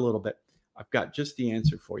suffer a little bit. I've got just the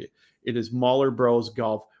answer for you. It is Mahler Bros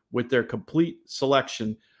Golf with their complete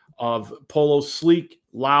selection of polo, sleek,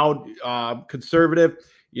 loud, conservative.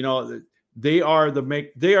 You know, they are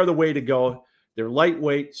the way to go. They're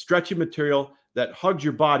lightweight, stretchy material that hugs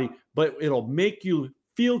your body, but it'll make you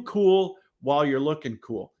feel cool while you're looking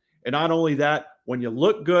cool. And not only that, when you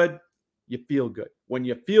look good, you feel good. When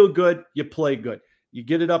you feel good, you play good. You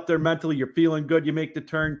get it up there mentally, you're feeling good, you make the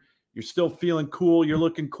turn, you're still feeling cool, you're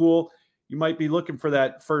looking cool. You might be looking for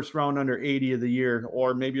that first round under 80 of the year,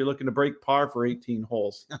 or maybe you're looking to break par for 18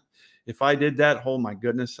 holes. If I did that, oh my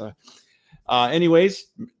goodness. Anyways,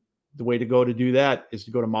 the way to go to do that is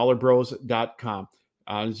to go to MahlerBros.com.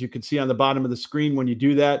 As you can see on the bottom of the screen, when you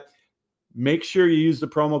do that, make sure you use the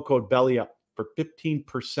promo code BELLYUP for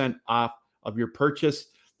 15% off of your purchase.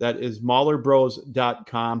 That is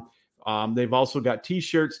MahlerBros.com. They've also got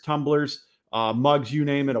t-shirts, tumblers, mugs, you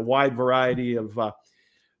name it, a wide variety of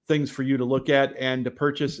things for you to look at and to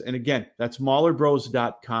purchase. And again, that's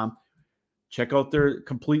MahlerBros.com. Check out their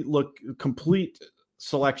complete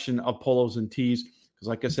selection of polos and tees. Because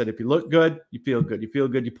like I said, if you look good, you feel good. You feel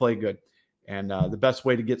good, you play good. And the best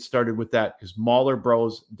way to get started with that is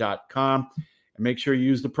MahlerBros.com. And make sure you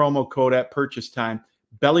use the promo code at purchase time,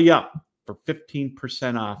 BELLYUP, for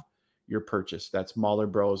 15% off your purchase. That's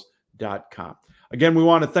MahlerBros.com. Again, we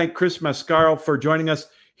want to thank Chris Mascaro for joining us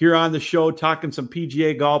here on the show, talking some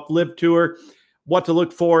PGA golf, Live Tour, what to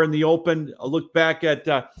look for in the Open, a look back at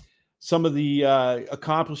some of the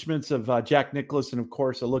accomplishments of Jack Nicklaus, and of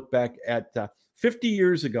course, a look back at 50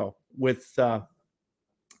 years ago with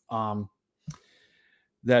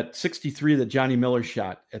that 63 that Johnny Miller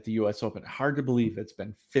shot at the U.S. Open. Hard to believe it's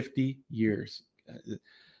been 50 years.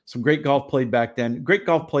 Some great golf played back then, great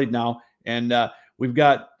golf played now. And we've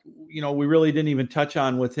got, we really didn't even touch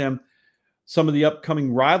on with him some of the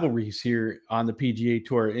upcoming rivalries here on the PGA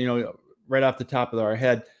Tour. Right off the top of our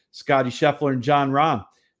head, Scotty Scheffler and Jon Rahm.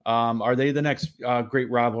 Are they the next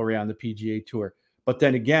great rivalry on the PGA Tour? But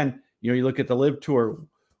then again, you look at the Live Tour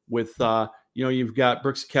with, you've got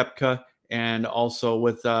Brooks Koepka, and also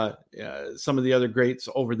with some of the other greats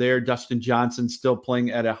over there, Dustin Johnson still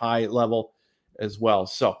playing at a high level as well.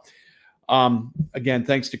 So, again,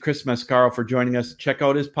 thanks to Chris Mascaro for joining us. Check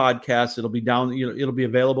out his podcast. It'll be down. It'll be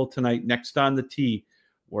available tonight, Next on the Tee,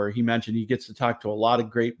 where he mentioned he gets to talk to a lot of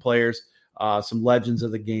great players, some legends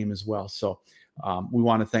of the game as well. So, we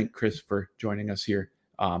want to thank Chris for joining us here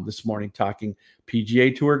this morning, talking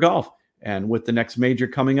PGA Tour golf, and with the next major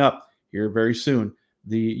coming up here very soon,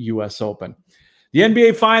 the U.S. Open. The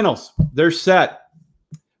NBA Finals, they're set.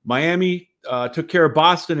 Miami took care of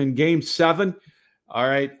Boston in Game 7. All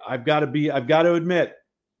right, I've got to admit,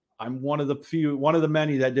 I'm one of the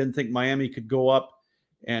many that didn't think Miami could go up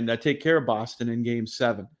and take care of Boston in Game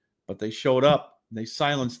 7. But they showed up. They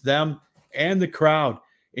silenced them and the crowd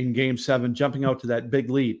in Game 7, jumping out to that big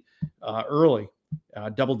lead early,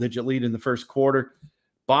 double-digit lead in the first quarter.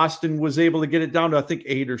 Boston was able to get it down to, I think,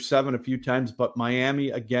 8 or 7 a few times, but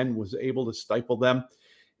Miami, again, was able to stifle them,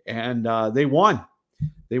 and they won.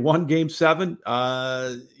 They won Game 7.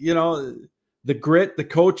 The grit, the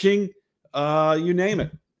coaching, you name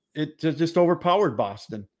it. It just overpowered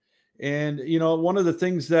Boston. And, one of the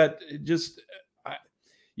things that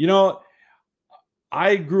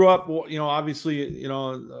I grew up, obviously,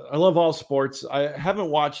 I love all sports. I haven't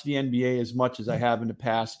watched the NBA as much as I have in the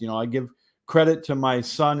past. I give credit to my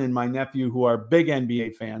son and my nephew who are big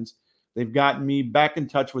NBA fans. They've gotten me back in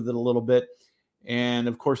touch with it a little bit. And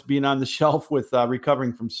of course, being on the shelf with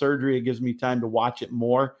recovering from surgery, it gives me time to watch it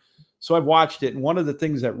more. So I've watched it. And one of the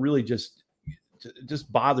things that really just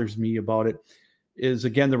bothers me about it is,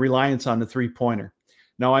 again, the reliance on the three-pointer.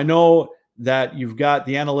 Now, I know that you've got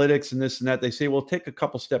the analytics and this and that. They say, well, take a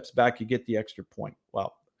couple steps back, you get the extra point.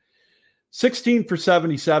 Well, 16 for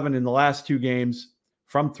 77 in the last 2 games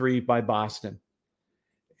from 3 by Boston.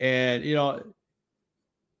 And,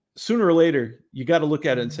 sooner or later, you got to look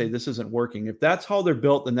at it and say, this isn't working. If that's how they're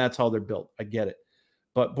built, then that's how they're built. I get it.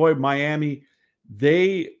 But boy, Miami,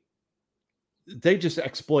 they just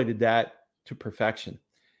exploited that to perfection.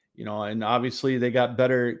 And obviously they got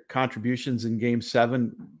better contributions in Game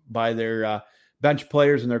 7 by their bench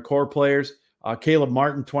players and their core players. Caleb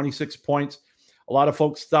Martin, 26 points. A lot of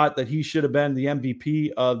folks thought that he should have been the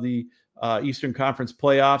MVP of the Eastern Conference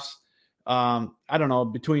playoffs. I don't know,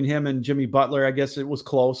 between him and Jimmy Butler, I guess it was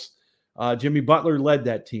close. Jimmy Butler led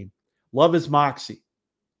that team. Love his moxie.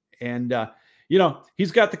 And,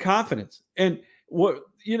 he's got the confidence. And,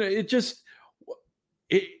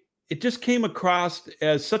 it just came across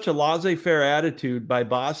as such a laissez-faire attitude by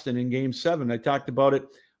Boston in Game 7. I talked about it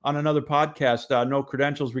on another podcast, No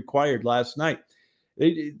Credentials Required, last night.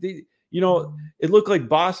 They it looked like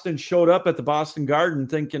Boston showed up at the Boston Garden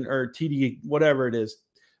thinking, or TD, whatever it is,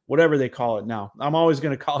 whatever they call it now. I'm always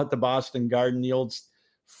going to call it the Boston Garden, the old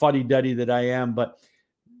fuddy-duddy that I am. But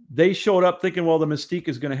they showed up thinking, well, the Mystique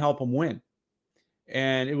is going to help them win.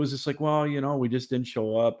 And it was just like, well, we just didn't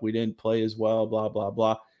show up. We didn't play as well, blah, blah,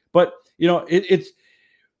 blah. But,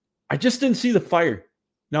 I just didn't see the fire.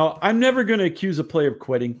 Now, I'm never going to accuse a player of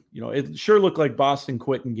quitting. It sure looked like Boston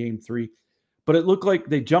quit in game 3. But it looked like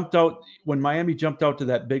they jumped out when Miami jumped out to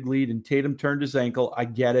that big lead and Tatum turned his ankle. I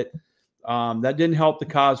get it. That didn't help the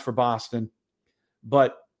cause for Boston.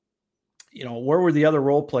 But, where were the other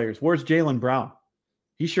role players? Where's Jaylen Brown?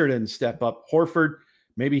 He sure didn't step up. Horford,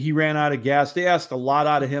 maybe he ran out of gas. They asked a lot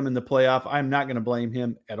out of him in the playoff. I'm not going to blame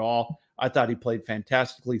him at all. I thought he played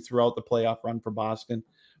fantastically throughout the playoff run for Boston.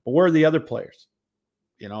 But where are the other players?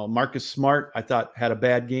 Marcus Smart, I thought, had a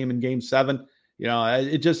bad game in game 7.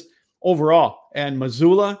 It just overall. And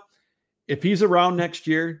Mazzulla, if he's around next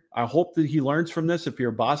year, I hope that he learns from this. If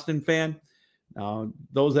you're a Boston fan,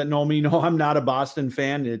 those that know me know I'm not a Boston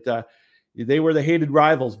fan. They were the hated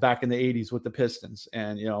rivals back in the 80s with the Pistons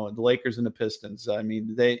and, the Lakers and the Pistons. I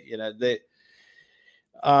mean,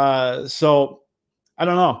 so I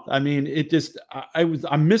don't know. I mean,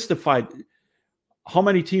 I'm mystified how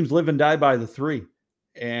many teams live and die by the 3.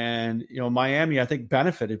 And, Miami, I think,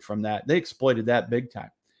 benefited from that. They exploited that big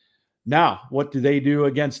time. Now, what do they do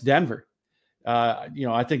against Denver?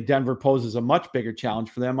 I think Denver poses a much bigger challenge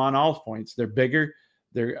for them on all points. They're bigger.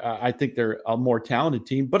 I think they're a more talented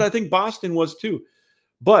team, but I think Boston was too.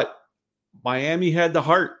 But Miami had the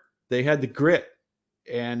heart. They had the grit,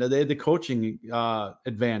 and they had the coaching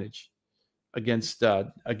advantage against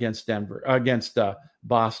Denver, against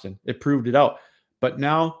Boston. It proved it out. But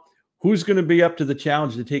now, who's going to be up to the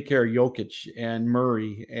challenge to take care of Jokic and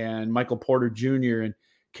Murray and Michael Porter Jr. and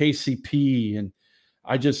KCP? And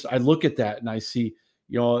I look at that and I see,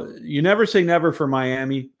 you never say never for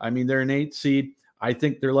Miami. I mean, they're an 8 seed. I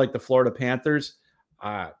think they're like the Florida Panthers.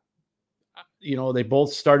 They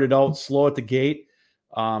both started out slow at the gate.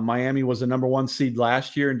 Miami was a number 1 seed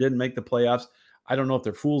last year and didn't make the playoffs. I don't know if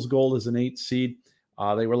their fool's gold is an 8 seed.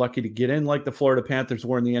 They were lucky to get in like the Florida Panthers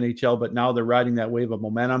were in the NHL, but now they're riding that wave of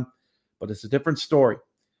momentum. But it's a different story.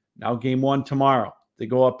 Now game 1 tomorrow. They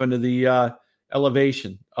go up into the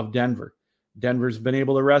elevation of Denver. Denver's been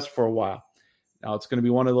able to rest for a while. Now it's going to be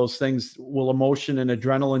one of those things. Will emotion and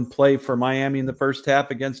adrenaline play for Miami in the first half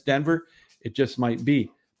against Denver? It just might be,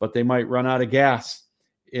 but they might run out of gas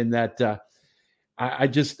in that. I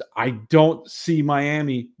don't see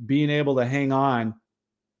Miami being able to hang on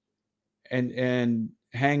and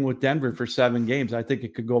hang with Denver for 7 games. I think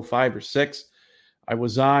it could go 5 or 6. I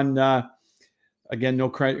was on, again, No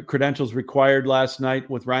Credentials Required last night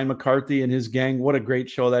with Ryan McCarthy and his gang. What a great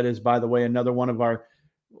show that is, by the way. Another one of our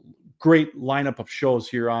great lineup of shows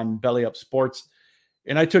here on Belly Up Sports.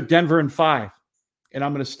 And I took Denver in 5, and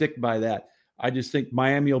I'm going to stick by that. I just think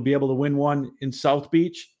Miami will be able to win one in South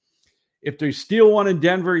Beach. If they steal one in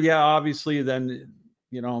Denver, obviously, then,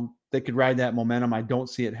 they could ride that momentum. I don't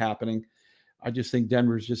see it happening. I just think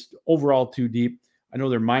Denver's just overall too deep. I know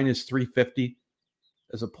they're minus 350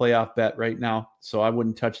 as a playoff bet right now, so I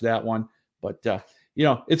wouldn't touch that one. But,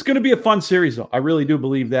 it's going to be a fun series, though. I really do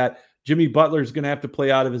believe that. Jimmy Butler is going to have to play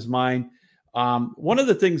out of his mind. One of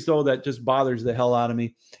the things, though, that just bothers the hell out of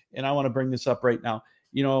me, and I want to bring this up right now.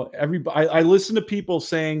 I listen to people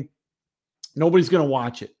saying nobody's going to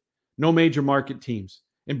watch it. No major market teams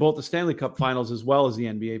in both the Stanley Cup Finals as well as the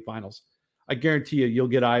NBA Finals. I guarantee you'll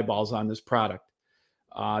get eyeballs on this product.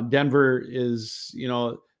 Denver is,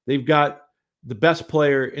 they've got the best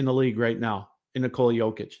player in the league right now in Nikola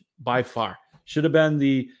Jokic by far. Should have been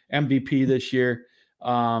the MVP this year.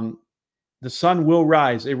 The sun will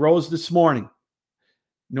rise. It rose this morning,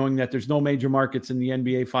 knowing that there's no major markets in the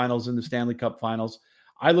NBA Finals and the Stanley Cup Finals.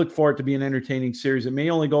 I look for it to be an entertaining series. It may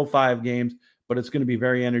only go 5 games, but it's going to be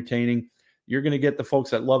very entertaining. You're going to get the folks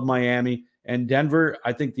that love Miami and Denver.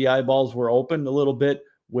 I think the eyeballs were opened a little bit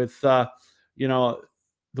with, the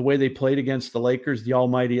way they played against the Lakers, the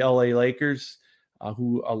almighty LA Lakers,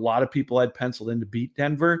 who a lot of people had penciled in to beat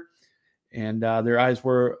Denver. And their eyes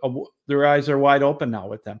are wide open now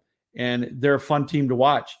with them. And they're a fun team to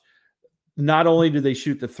watch. Not only do they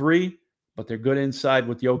shoot the 3, but they're good inside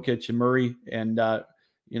with Jokic and Murray and,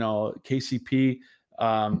 KCP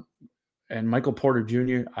and Michael Porter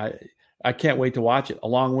Jr. I can't wait to watch it,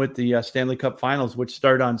 along with the Stanley Cup Finals, which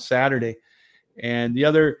start on Saturday. And the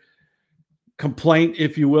other complaint,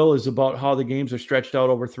 if you will, is about how the games are stretched out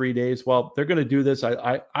over 3 days. Well, they're going to do this.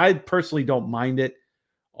 I personally don't mind it,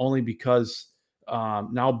 only because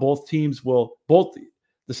Now both the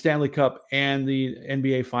Stanley Cup and the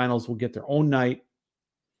NBA Finals will get their own night.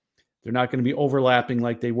 They're not going to be overlapping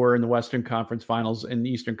like they were in the Western Conference Finals and the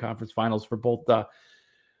Eastern Conference Finals for both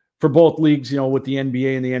leagues, with the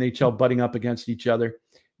NBA and the NHL butting up against each other.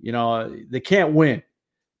 They can't win.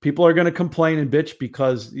 People are going to complain and bitch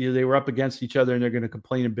because they were up against each other, and they're going to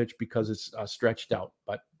complain and bitch because it's stretched out.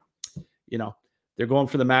 But, they're going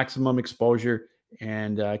for the maximum exposure,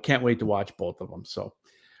 and I can't wait to watch both of them. So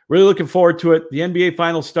really looking forward to it. The NBA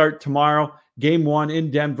Finals start tomorrow. Game 1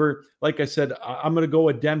 in Denver. Like I said, I'm going to go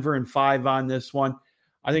with Denver in 5 on this one.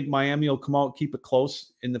 I think Miami will come out, keep it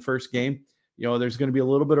close in the first game. There's going to be a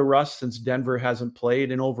little bit of rust since Denver hasn't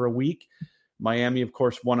played in over a week. Miami, of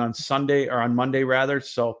course, won on Monday rather.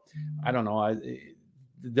 So I don't know.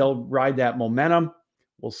 They'll ride that momentum.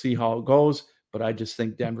 We'll see how it goes. But I just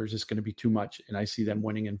think Denver's just going to be too much, and I see them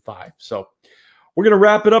winning in 5. So we're going to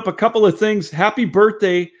wrap it up. A couple of things. Happy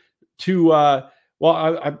birthday to I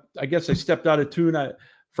guess I stepped out of tune. I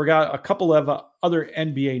forgot a couple of other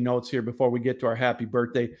NBA notes here before we get to our happy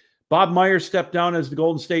birthday. Bob Myers stepped down as the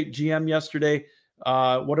Golden State GM yesterday.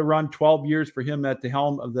 What a run, 12 years for him at the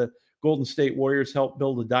helm of the Golden State Warriors, helped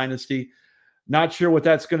build a dynasty. Not sure what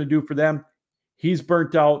that's going to do for them. He's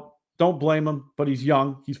burnt out. Don't blame him, but he's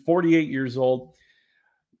young. He's 48 years old.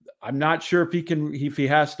 I'm not sure if he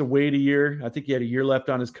has to wait a year. I think he had a year left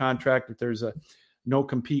on his contract, if there's a no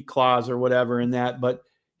compete clause or whatever in that, but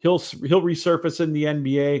he'll resurface in the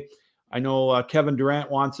NBA. I know Kevin Durant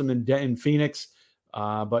wants him in Phoenix,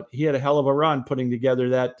 but he had a hell of a run putting together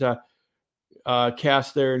that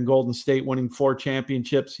cast there in Golden State, winning 4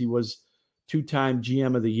 championships. He was 2-time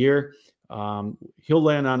GM of the year. He'll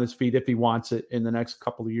land on his feet if he wants it in the next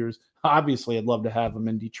couple of years. Obviously, I'd love to have him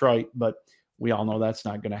in Detroit, but we all know that's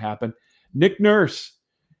not going to happen. Nick Nurse,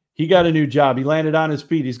 he got a new job. He landed on his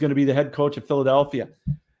feet. He's going to be the head coach of Philadelphia.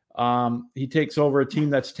 He takes over a team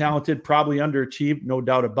that's talented, probably underachieved, no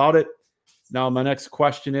doubt about it. Now, my next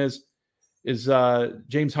question is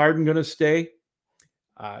James Harden going to stay?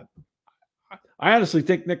 I honestly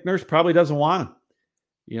think Nick Nurse probably doesn't want him.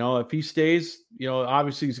 If he stays,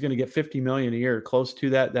 obviously he's going to get $50 million a year, close to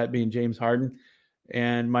that being James Harden.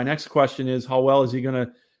 And my next question is, how well is he going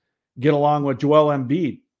to get along with Joel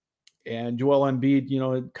Embiid? And Joel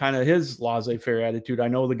Embiid, kind of his laissez-faire attitude. I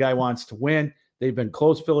know the guy wants to win. They've been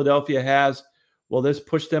close. Philadelphia has. Will this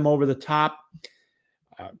push them over the top?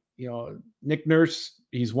 Nick Nurse,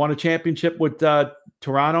 he's won a championship with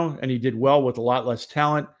Toronto, and he did well with a lot less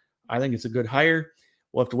talent. I think it's a good hire.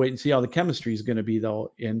 We'll have to wait and see how the chemistry is going to be,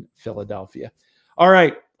 though, in Philadelphia. All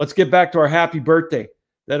right, let's get back to our happy birthday.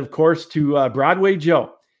 That, of course, to Broadway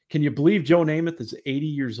Joe. Can you believe Joe Namath is 80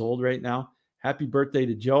 years old right now? Happy birthday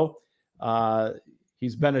to Joe.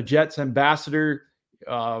 He's been a Jets ambassador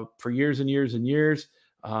for years and years and years.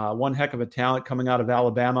 One heck of a talent coming out of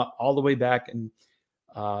Alabama all the way back in,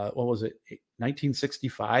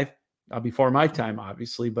 1965? Before my time,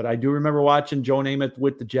 obviously. But I do remember watching Joe Namath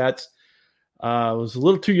with the Jets. I was a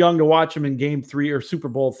little too young to watch him in Game 3 or Super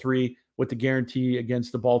Bowl 3 with the guarantee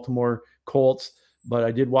against the Baltimore Colts. But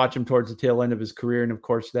I did watch him towards the tail end of his career. And, of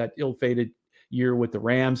course, that ill-fated year with the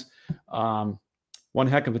Rams. One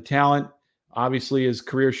heck of a talent. Obviously, his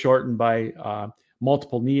career shortened by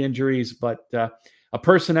multiple knee injuries. But a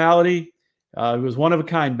personality. He was one of a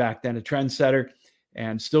kind back then, a trendsetter.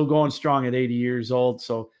 And still going strong at 80 years old.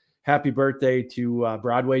 So happy birthday to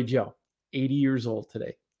Broadway Joe. 80 years old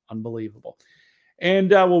today. Unbelievable.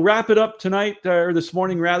 And we'll wrap it up tonight, or this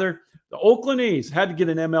morning rather. The Oakland A's had to get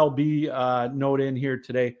an MLB note in here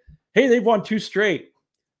today. Hey, they've won 2 straight.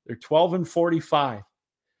 They're 12-45.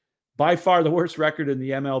 By far the worst record in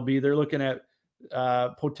the MLB. They're looking at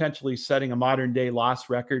potentially setting a modern day loss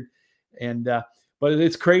record. And but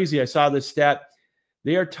it's crazy. I saw this stat.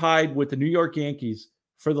 They are tied with the New York Yankees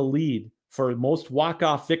for the lead for most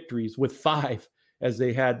walk-off victories with 5, as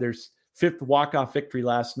they had their 5th walk-off victory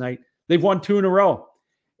last night. They've won 2 in a row.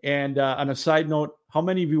 And on a side note, how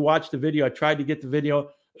many of you watched the video? I tried to get the video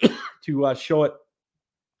to show it.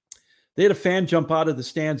 They had a fan jump out of the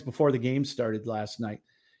stands before the game started last night.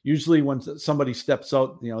 Usually when somebody steps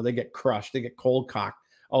out, they get crushed. They get cold cocked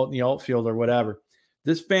out in the outfield or whatever.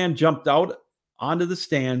 This fan jumped out onto the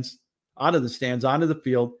stands, onto the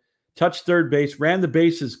field, touched third base, ran the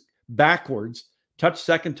bases backwards, touched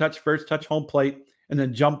second, touched first, touched home plate, and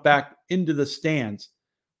then jumped back into the stands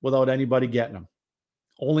without anybody getting him.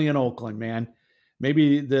 Only in Oakland, man.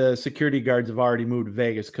 Maybe the security guards have already moved to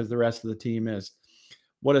Vegas because the rest of the team is.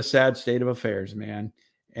 What a sad state of affairs, man.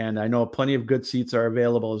 And I know plenty of good seats are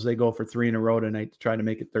available as they go for 3 in a row tonight to try to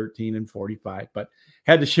make it 13-45. But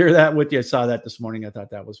had to share that with you. I saw that this morning. I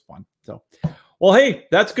thought that was fun. So Well, hey,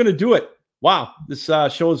 that's going to do it. Wow, this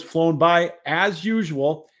show has flown by as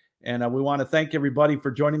usual. And we want to thank everybody for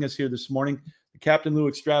joining us here this morning. The Captain Lou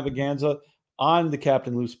Extravaganza on the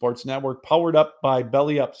Captain Lou Sports Network, powered up by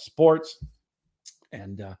Belly Up Sports.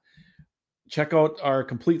 And check out our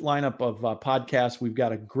complete lineup of podcasts. We've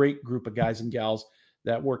got a great group of guys and gals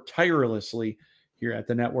that work tirelessly here at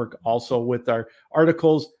the network. Also with our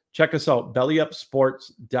articles, check us out,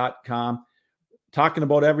 bellyupsports.com. Talking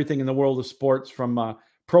about everything in the world of sports, from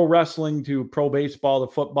pro wrestling to pro baseball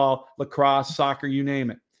to football, lacrosse, soccer, you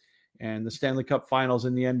name it. And the Stanley Cup Finals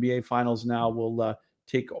and the NBA Finals now will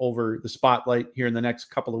take over the spotlight here in the next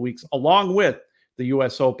couple of weeks, along with the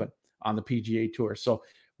U.S. Open on the PGA Tour. So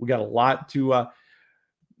we got a lot to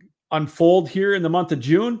unfold here in the month of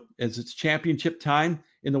June as it's championship time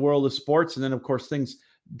in the world of sports. And then, of course, things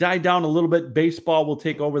die down a little bit. Baseball will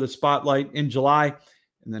take over the spotlight in July.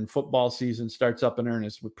 And then football season starts up in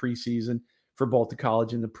earnest with preseason for both the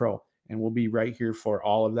college and the pro. And we'll be right here for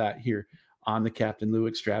all of that here on the Captain Lou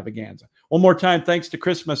Extravaganza. One more time, thanks to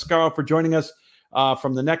Chris Mascaro for joining us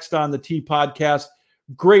from the Next on the Tee podcast.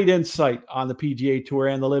 Great insight on the PGA Tour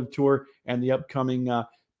and the Live Tour and the upcoming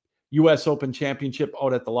U.S. Open Championship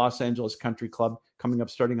out at the Los Angeles Country Club coming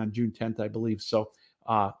up starting on June 10th, I believe. So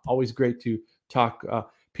always great to talk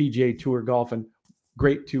PGA Tour golf, and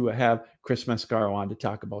great to have Chris Mascaro on to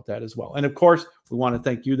talk about that as well. And of course, we want to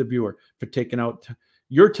thank you, the viewer, for taking out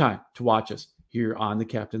your time to watch us here on the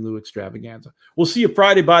Captain Lou Extravaganza. We'll see you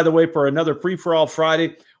Friday, by the way, for another Free-for-All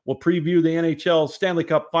Friday. We'll preview the NHL Stanley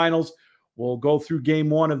Cup Finals. We'll go through Game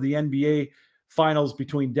 1 of the NBA Finals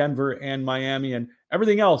between Denver and Miami and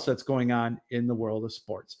everything else that's going on in the world of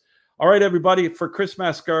sports. All right, everybody, for Chris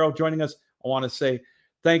Mascaro joining us, I want to say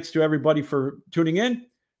thanks to everybody for tuning in.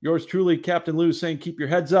 Yours truly, Captain Lou, saying keep your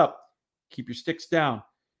heads up, keep your sticks down,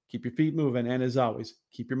 keep your feet moving, and as always,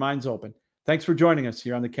 keep your minds open. Thanks for joining us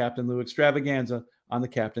here on the Captain Lou Extravaganza on the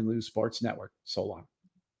Captain Lou Sports Network. So long.